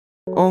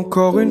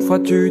Encore une fois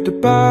tu te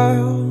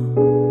perds.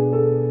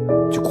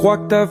 Tu crois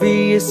que ta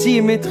vie est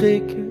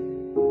symétrique.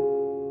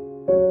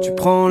 Tu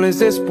prends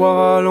les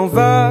espoirs à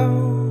l'envers,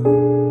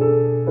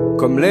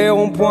 comme les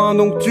ronds-points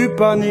donc tu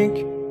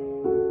paniques.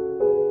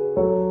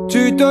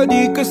 Tu te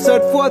dis que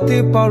cette fois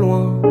t'es pas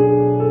loin,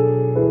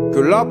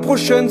 que la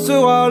prochaine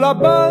sera la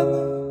bonne.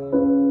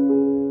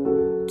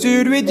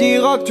 Tu lui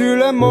diras que tu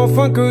l'aimes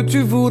enfin, que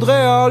tu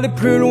voudrais aller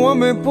plus loin,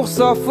 mais pour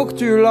ça faut que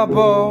tu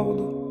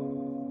l'abordes.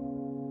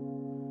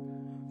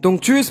 Donc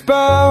tu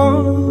espères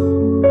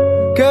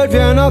qu'elle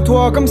vienne à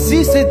toi comme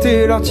si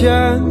c'était la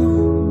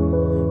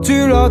tienne.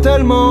 Tu l'as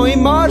tellement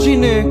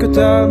imaginé que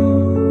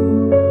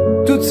t'aimes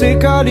toutes ses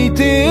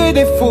qualités et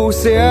défauts.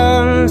 C'est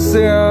elle,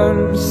 c'est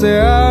elle, c'est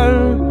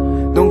elle.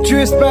 Donc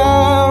tu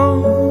espères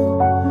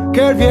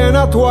qu'elle vienne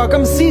à toi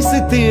comme si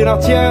c'était la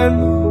tienne.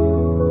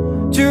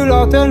 Tu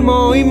l'as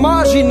tellement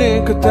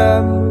imaginé que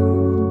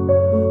t'aimes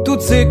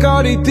toutes ses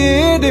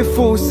qualités et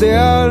défauts. C'est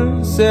elle,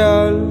 c'est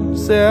elle,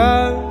 c'est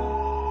elle.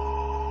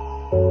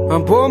 Un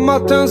beau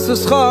matin ce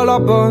sera la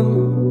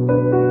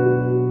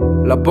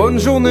bonne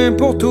journée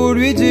pour tout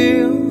lui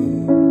dire.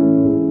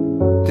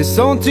 Tes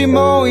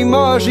sentiments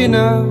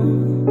imaginaires,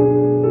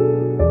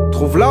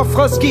 trouve la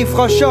phrase qui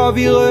fera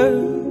chavirer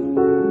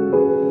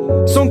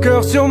son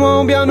cœur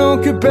sûrement bien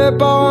occupé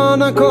par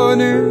un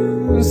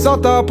inconnu. Ça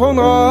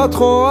t'apprendra à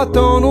trop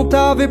attendre, on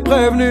t'avait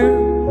prévenu.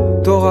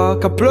 T'auras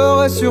qu'à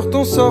pleurer sur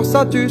ton sort,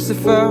 ça tu sais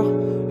faire.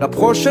 La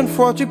prochaine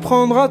fois tu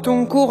prendras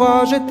ton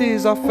courage et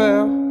tes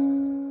affaires.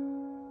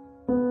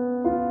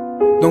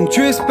 Donc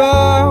tu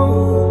espères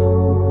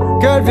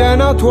qu'elle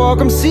vienne à toi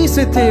comme si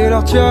c'était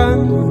la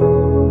tienne.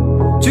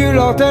 Tu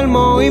l'as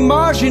tellement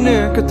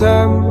imaginé que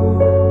t'aimes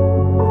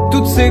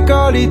toutes ses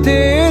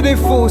qualités et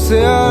défauts.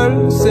 C'est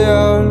elle, c'est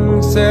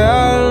elle, c'est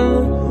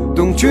elle.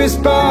 Donc tu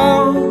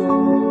espères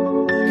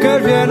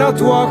qu'elle vienne à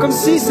toi comme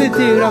si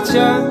c'était la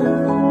tienne.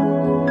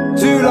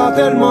 Tu l'as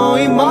tellement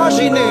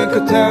imaginé que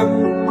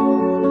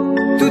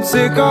t'aimes toutes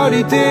ses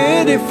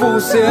qualités et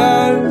défauts. C'est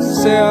elle,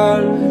 c'est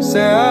elle, c'est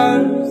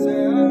elle.